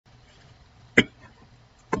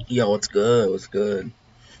Yo, what's good? What's good?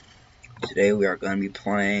 Today we are going to be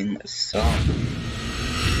playing some.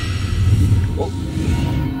 Oh.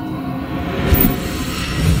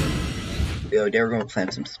 Yo, today we're going to be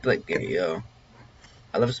playing some Splitgate, yo.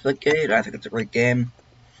 I love Splitgate. I think it's a great game.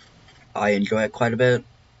 I enjoy it quite a bit.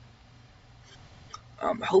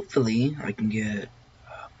 Hopefully I can get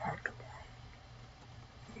monitor.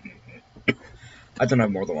 I don't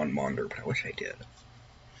have more than one monitor, but I wish I did.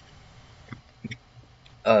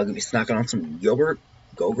 Gonna be snacking on some yogurt.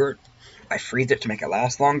 I freeze it to make it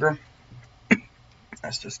last longer.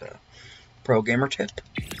 That's just a pro gamer tip.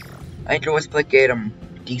 I enjoy Splitgate. I'm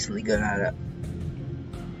decently good at it.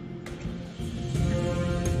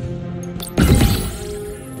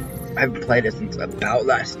 I haven't played it since about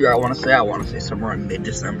last year. I want to say somewhere in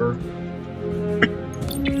mid-December.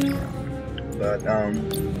 But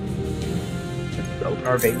open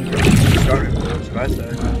our baby door. Started. That's what I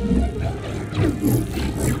said.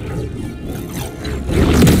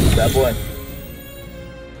 That boy.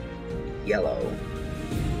 Yellow.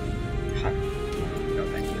 Huh. No,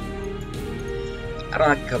 thank you. I don't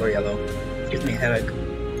like the color yellow. It gives me a headache.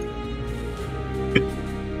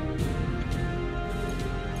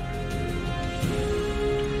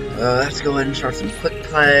 Let's go ahead and start some quick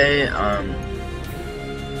play.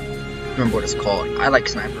 Remember what it's called. I like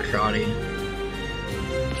Sniper Shoddy.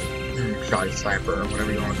 Shoddy Sniper,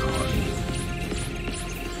 whatever you want to call it.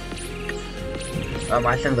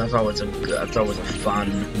 I think that's always a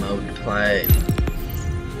fun mode to play.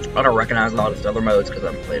 I don't recognize a lot of the other modes because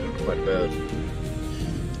I haven't played them quite a bit.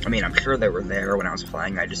 I mean, I'm sure they were there when I was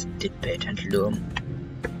playing, I just didn't pay attention to them.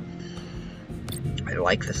 I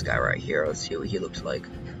like this guy right here. Let's see what he looks like.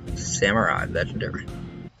 Samurai, legendary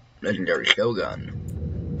Shogun.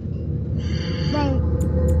 Right.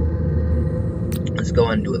 Let's go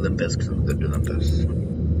and do Olympus because I'm good at Olympus.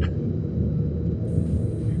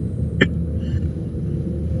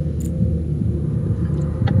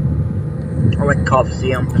 I like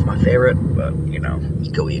Coliseum, it's my favorite, but you know,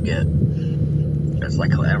 you get what you get. It's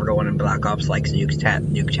like how everyone in Black Ops likes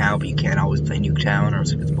Nuketown, but you can't always play Nuketown or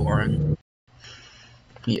else it's boring.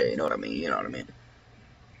 Yeah, you know what I mean,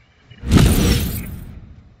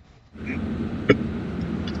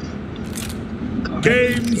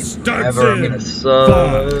 Game starts in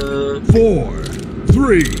 5, 4,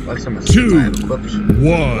 3, 2,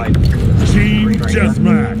 1. Team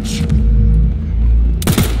deathmatch.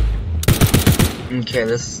 Okay,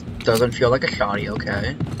 this doesn't feel like a shoddy,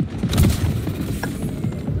 okay.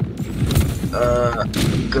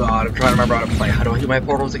 God, I'm trying to remember how to play. How do I do my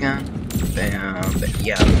portals again? Bam,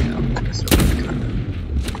 yeah.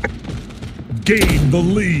 Gain the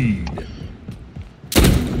lead.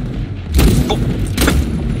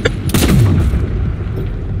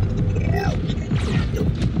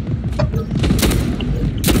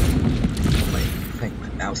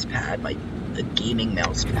 The gaming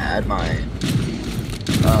mouse pad, my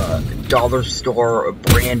dollar store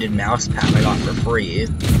branded mouse pad I got for free.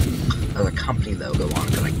 There's a company logo on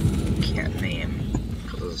it that I can't name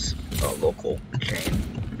because it's a local chain.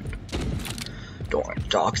 Don't want to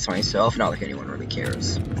dox myself, not like anyone really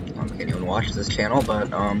cares. Not like anyone watches this channel,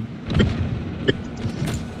 but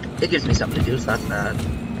it gives me something to do, so that's that.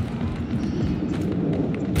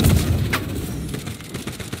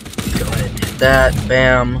 Go ahead and hit that,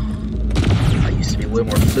 bam. To be way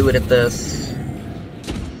more fluid at this.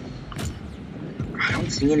 I don't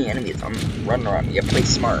see any enemies. I'm running around. You have to play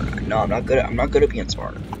smart. No, I'm not good at being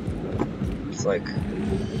smart. It's like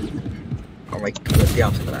what's the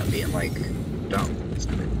opposite of that? Being like dumb. It's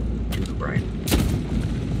gonna do the brain.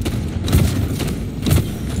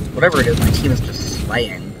 Whatever it is, my team is just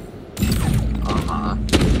slaying.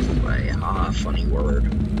 Slay. Funny word.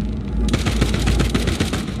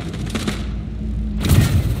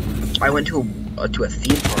 I went to a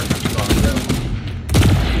theme park not too long ago,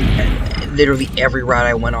 and literally every ride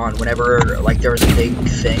I went on, whenever like there was a big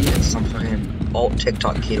thing, some fucking alt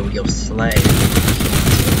TikTok kid would go slay.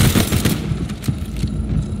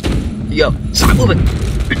 Yo, stop moving!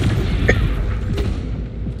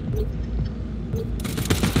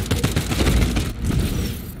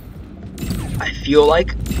 I feel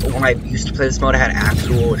like when I used to play this mode, I had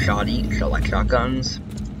actual shotguns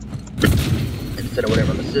instead of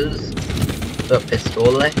whatever this is.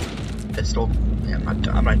 Pistol. Yeah, I'm not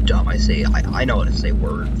dumb. I know how to say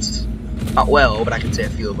words. Not well, but I can say a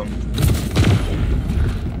few of them.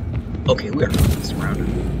 Okay, we are fucking surrounded.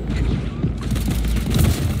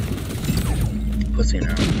 Pussy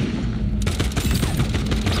now.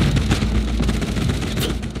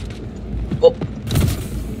 Oh.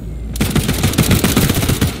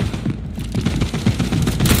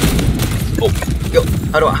 Oh, yo,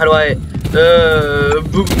 how do I,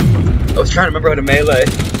 boom. I was trying to remember how to melee.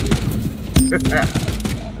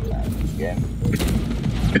 Yeah.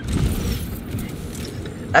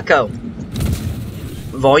 Echo.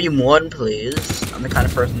 Volume 1, please. I'm the kind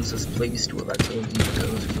of person that's just pleased with Echo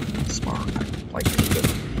Echo's smart. Like people.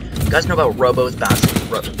 You guys know about Roko's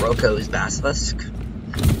Basilisk?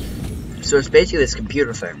 So it's basically this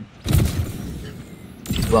computer thing.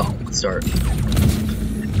 Well, let's start.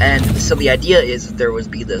 And so the idea is that there would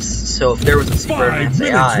be this. So if there was a super advanced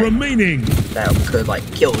AI that could like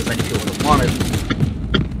kill as many people as it wanted,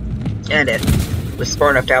 and it was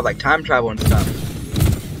smart enough to have like time travel and stuff,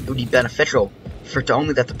 it would be beneficial for it to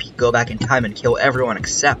only have to go back in time and kill everyone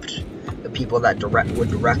except the people that would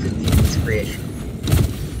directly lead to its creation.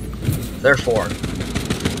 Therefore,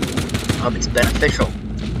 it's beneficial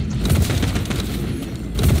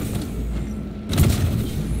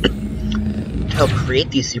to help create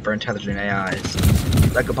these super intelligent AIs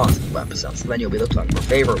that could possibly wipe us out, so then you'll be looked on more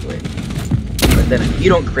favorably. But then if you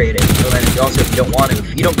don't create it, so then also if you don't want to,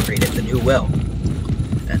 if you don't create it, then who will?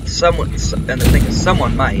 And the thing is,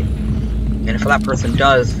 someone might. And if that person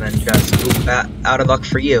does, then just out of luck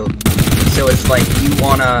for you. So it's like, do you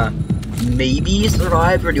wanna maybe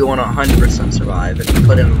survive, or do you wanna 100% survive and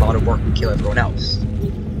put in a lot of work and kill everyone else?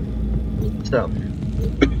 So,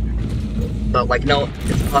 but like, no,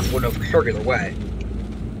 it's impossible to know for sure either way.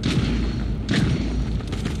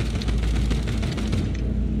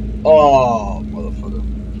 Oh, motherfucker.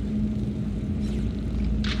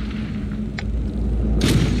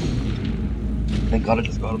 Thank God I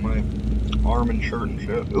just got my arm and shirt and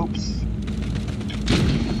shit. Oops.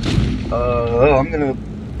 I'm gonna...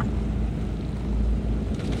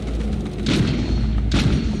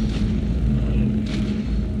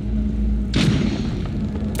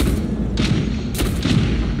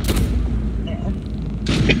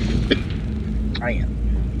 I am.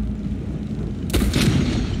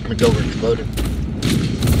 I'm gonna go overexploded.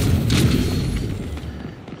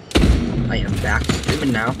 I am back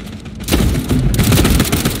streaming now.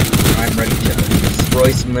 I'm ready to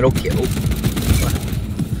destroy some little kids.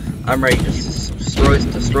 I'm ready to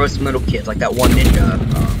destroy some little kids, like that one ninja.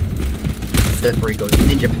 That's where he goes,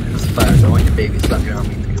 ninja fast. I want your baby sucking on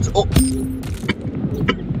me. Oh!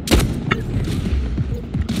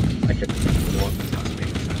 I kept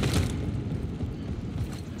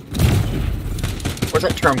Where's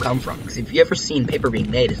that term come from? Because if you ever seen paper being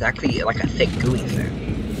made, it's actually like a thick, gooey thing.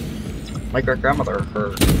 Like our grandmother,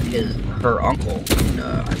 her uncle,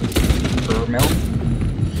 her mill,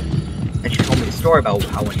 and she told me a story about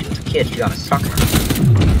how when she was a kid, she got a sucker,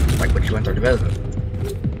 like when she went there to visit,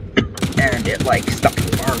 and it like stuck to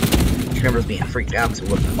her arm. She remembers being freaked out because it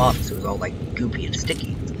wouldn't come off, because it was all like goopy and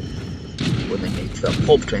sticky when they made the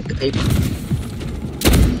pulp to make the paper.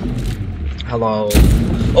 Hello.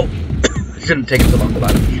 Oh, shouldn't take it so long to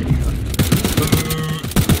buy it.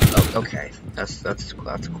 Oh, okay. That's cool.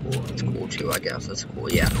 That's cool too, I guess. That's cool.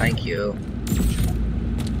 Yeah, thank you.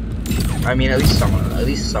 I mean, at least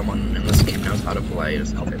someone in this game knows how to play.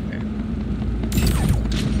 Just helping me.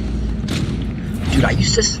 Dude, I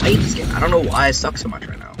used to hate this game. I don't know why I suck so much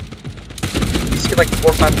right now. I used to get like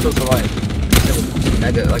 4 or 5 kills a life.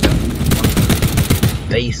 Mega, like a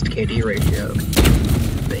based KD ratio.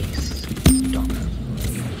 Base. Dumbass.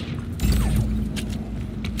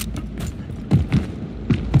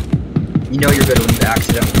 You know you're good when you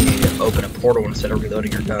accidentally open a portal instead of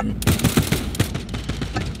reloading your gun.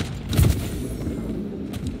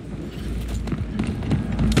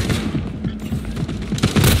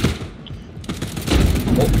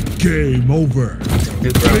 Game over.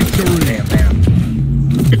 Victory. Damn.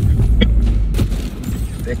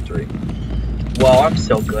 Victory. Well, I'm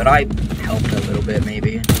so good. I helped a little bit,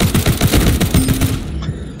 maybe.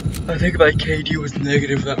 I think my KD was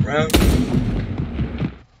negative that round.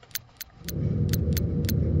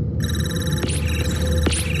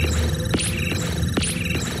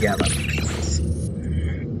 Yeah, that makes sense.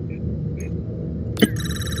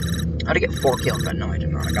 How'd I get 4 kills? No, I did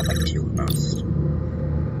not. I got like 2 at most.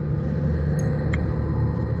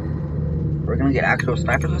 We're gonna get actual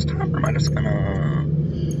snipers this time, or am I just gonna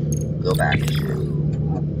go back to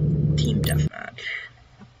team deathmatch?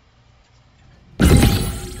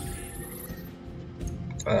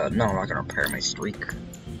 No, I'm not gonna repair my streak.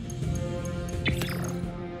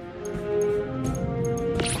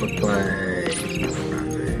 Quick play.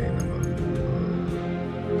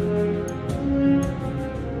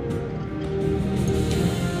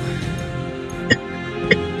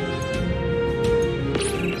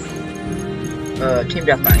 Team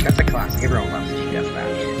Deathmatch, that's a classic. Everyone loves Team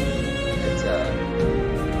Deathmatch. It's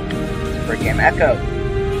a great game. Echo.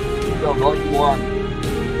 Go, volume 1.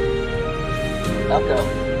 Up go.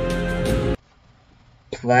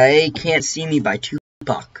 Play Can't See Me by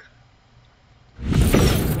Tupac.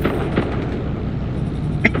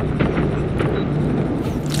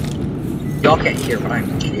 Y'all can't hear, but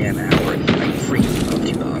I'm jamming out where he's like freaking love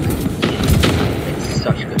Tupac. It's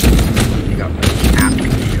such good music. They got like after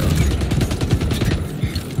the show.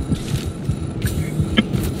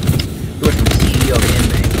 It was from CEO to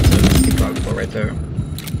Inmate, so Tupac flow right there.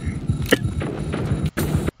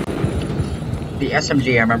 The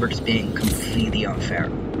SMG I remember just being completely unfair.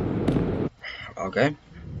 Okay.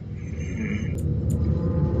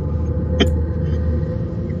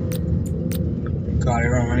 God, I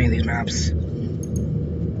don't know any of these maps.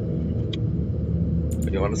 What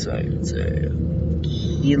do you want to say? It's a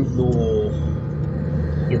Kilo.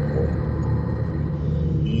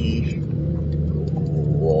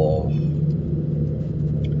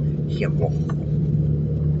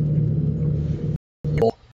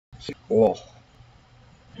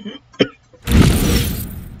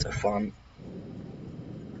 It's a fun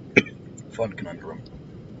conundrum.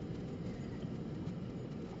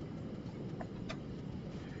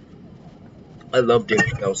 I love Dave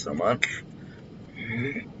Chappelle so much.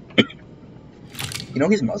 You know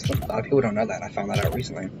he's Muslim? A lot of people don't know that. I found that out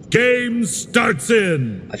recently. Game starts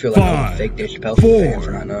in. I feel like I'm a fake Dave Chappelle fan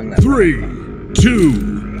for not knowing that. 3, 2,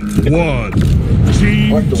 1.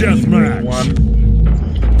 Team deathmatch.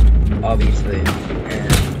 Obviously. And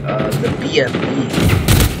the BFB.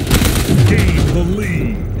 Gain the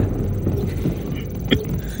lead.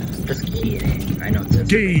 Just kidding. I know it's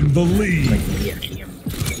Gain the lead. Like BFG.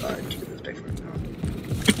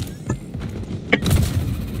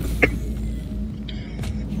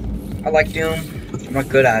 I like Doom. I'm not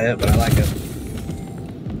good at it, but I like it.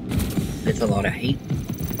 It's a lot of hate.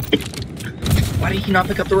 Why did he not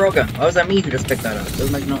pick up the railgun? Why was that me who just picked that up?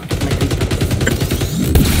 Doesn't make any sense.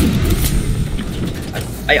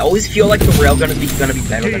 I always feel like the railgun is gonna be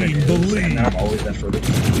better than it is, and then I'm always that further.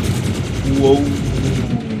 Whoa.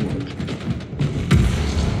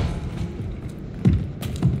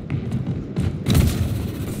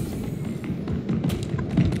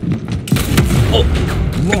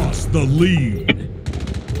 Lost the lead.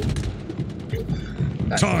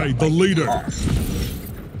 Tied the leader.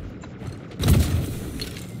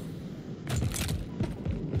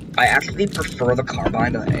 I actually prefer the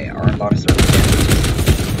carbine to the AR in a lot of circumstances.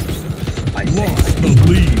 I lost the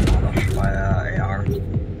lead. By AR.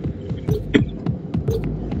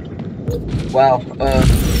 Well,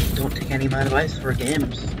 don't take any of my advice for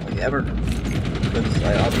games, like ever. Because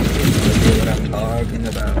I obviously know what I'm talking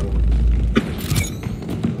about.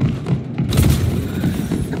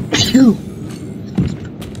 Phew!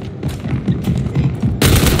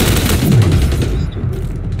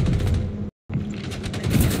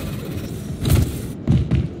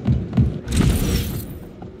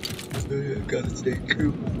 Gotta stay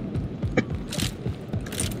cool.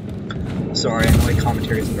 Sorry, I know my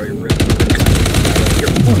commentary isn't very written.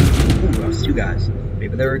 Ooh, that was two guys.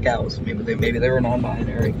 Maybe they were gals. Maybe they were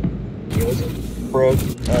non-binary. It was broke.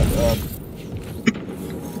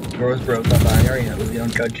 Girls broke non-binary. You know, we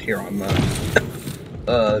don't judge here on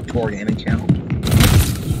the Tor Gaming channel.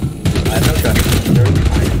 I have no judgment. Very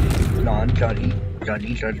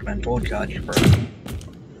kind, judgmental judge person.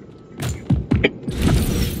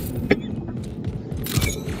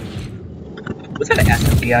 Was that an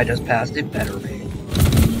SMG I just passed? It better be.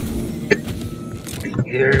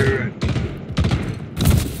 Yeah.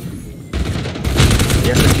 The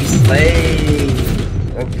SMG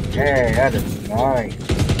slave. Okay, that is nice.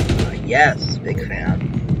 Yes, big fan.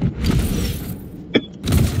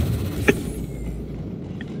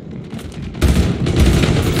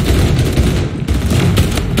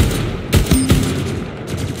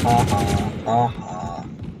 Haha.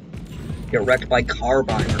 Get wrecked by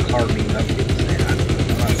carbine or carbine.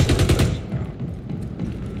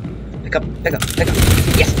 Pick up.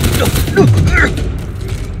 Yes! No!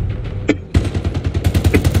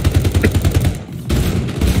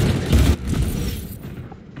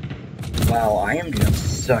 Wow, I am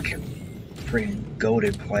just such a freaking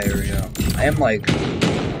goated player, you know. I am like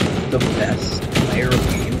the best player of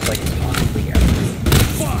games like possibly ever.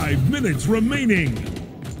 5 minutes remaining.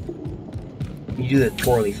 You do the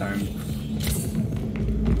twirly thing.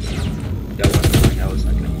 That was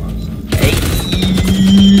not gonna close. Hey!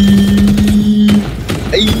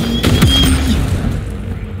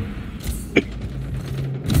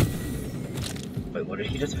 Wait, what did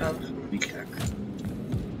he just have? Let me check.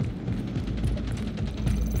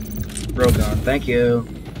 Rogon, thank you.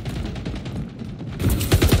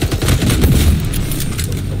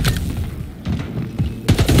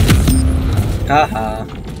 Haha.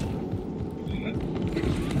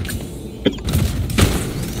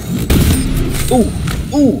 Ooh!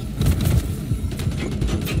 Ooh!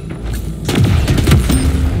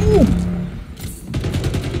 Ooh!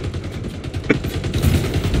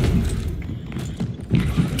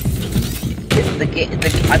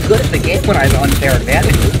 I'm good at the game when I have unfair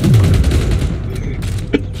advantages.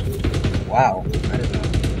 Wow, that is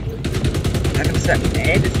 100%.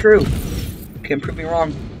 And it's true. Can't prove me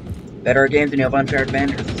wrong. Better at games when you have unfair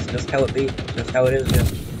advantages. It's just how it be. Just how it is, yeah.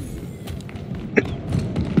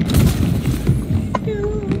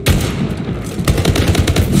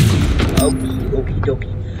 Okie dokie.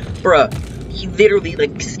 Bruh, he literally,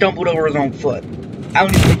 like, stumbled over his own foot. I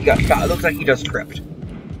don't even think he got shot. It looks like he just tripped.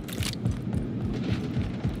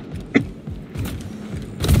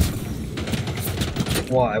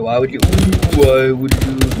 Why? Why would you do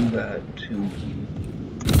that to me?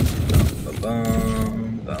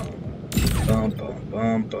 Bum, bum, bum, bum,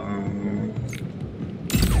 bum, bum.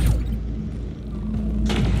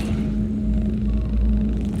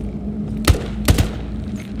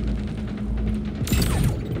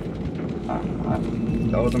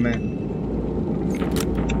 That was a man.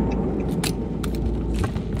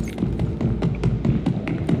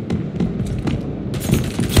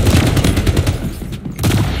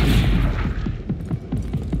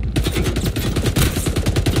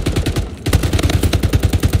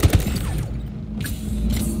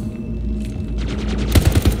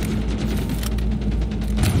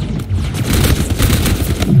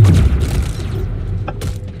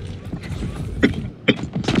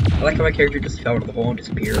 I like how my character just fell into the hole and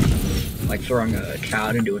disappeared. Like throwing a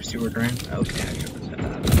child into a sewer drain. Okay, I should have said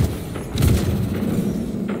that.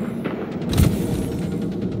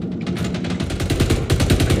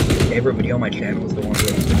 My favorite video on my channel is the one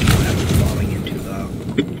where I was falling into the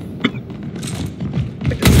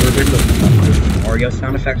like the sewer drain with Mario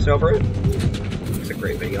sound effects over it. It's a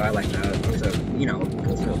great video, I like that. It's a, you know,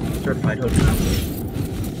 it's a certified hookup.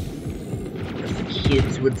 As the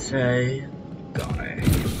kids would say. Guy.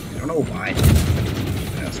 I don't know why.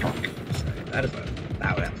 That's wrong. That is a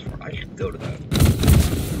that would answer. I should go to the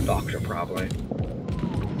doctor probably.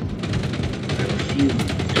 I refuse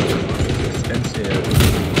expensive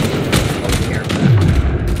healthcare.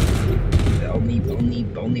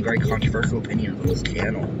 Only very controversial opinions on this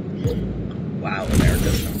channel. Wow,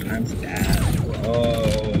 America's sometimes bad.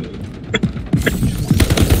 Whoa.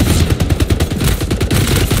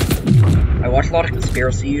 I watch a lot of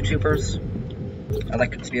conspiracy YouTubers. I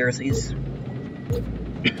like conspiracies.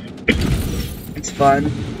 It's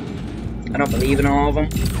fun. I don't believe in all of them.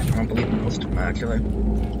 I don't believe in most of them, actually.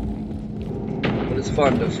 But it's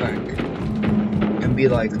fun to think. And be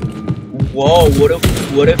like, whoa, what if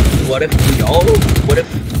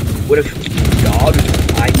God was an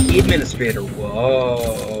IT administrator?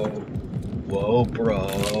 Whoa. Whoa,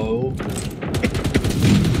 bro.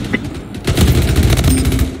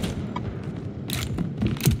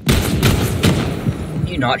 Can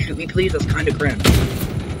you not shoot me, please? That's kind of cringe.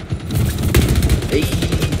 Hey,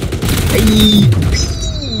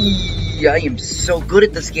 I am so good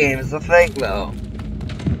at this game, is the thing, though.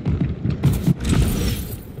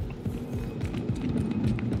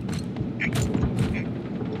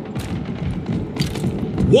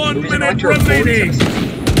 One minute remaining!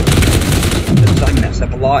 I mess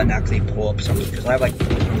up a lot and actually pull up some, because I have like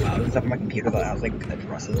cloud and stuff on my computer that has like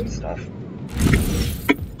addresses and stuff.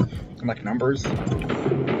 And like numbers.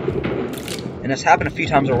 And it's happened a few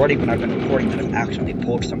times already when I've been recording that I've actually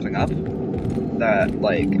pulled something up. That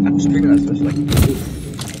like, I'm streaming this, so it's like, ooh,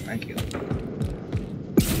 thank you.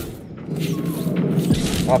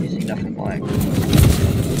 Obviously nothing like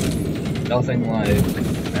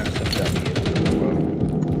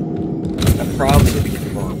NSFW. That probably would be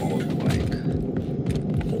preferable to like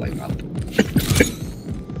pulling up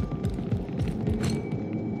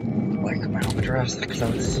like my home address, because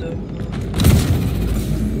that was so.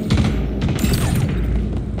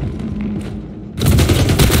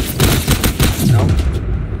 No,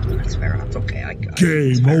 that's fair. That's okay. I got it.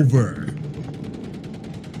 Game over.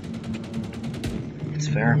 It's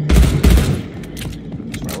fair.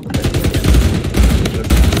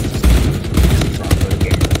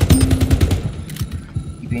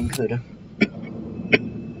 Included.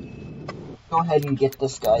 Go ahead and get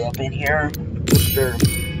this guy up in here, Mr.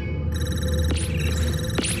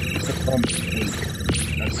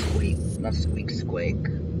 Squeak. Not Squeak, Squake.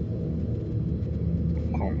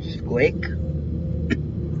 Call him Squake.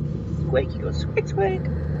 Squake, he goes Squake, Squake.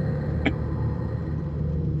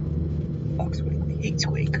 Fuck Squake, I hate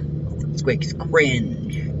Squake. Squake's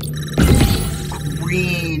cringe.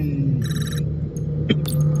 Cringe.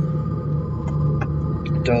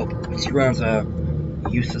 Dope. 2 rounds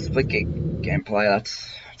of useless Splitgate gameplay.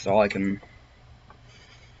 That's all I can.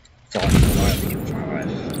 That's all I can reliably do with my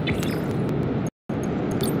life.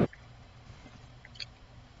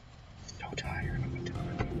 So tired.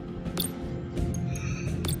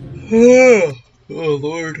 Oh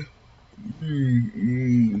Lord.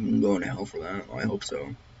 I'm going to hell for that. I hope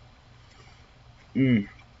so. 20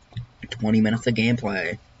 minutes of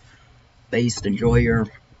gameplay. Based, enjoy your.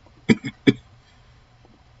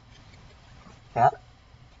 Pat?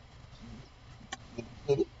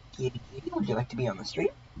 Kitty, would you like to be on the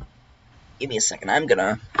street? Give me a second. I'm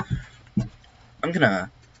gonna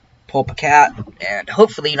pull up a cat and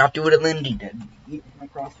hopefully not do what Lindy did. Eat him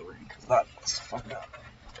across the ring, because that's fucked up.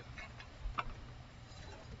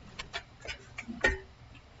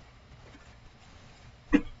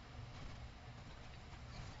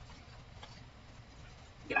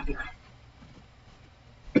 Get up here.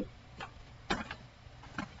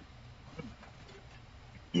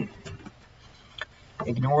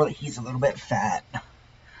 Ignore that he's a little bit fat.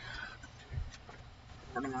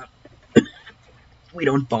 We're not. We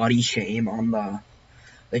don't body shame on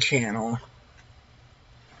the channel.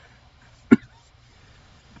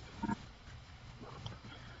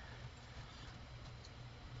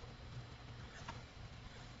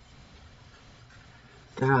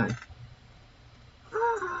 God.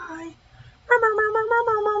 Hi.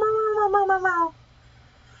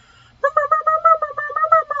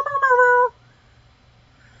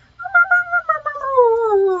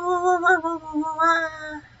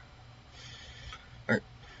 Are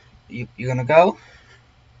you gonna go?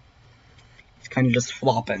 He's kind of just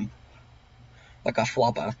flopping. Like a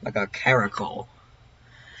flopper. Like a caracal.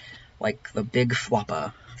 Like the big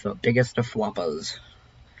flopper. The biggest of floppers.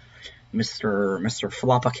 Mr.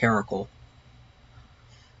 Flopper Caracal.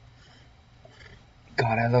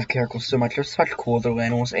 God, I love caracals so much. They're such cool little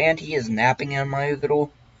animals. And he is napping on my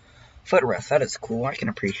little footrest. That is cool. I can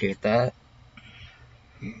appreciate that.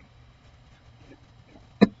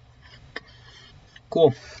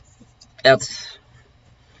 Cool. That's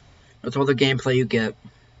all the gameplay you get.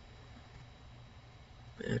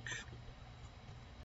 Bitch.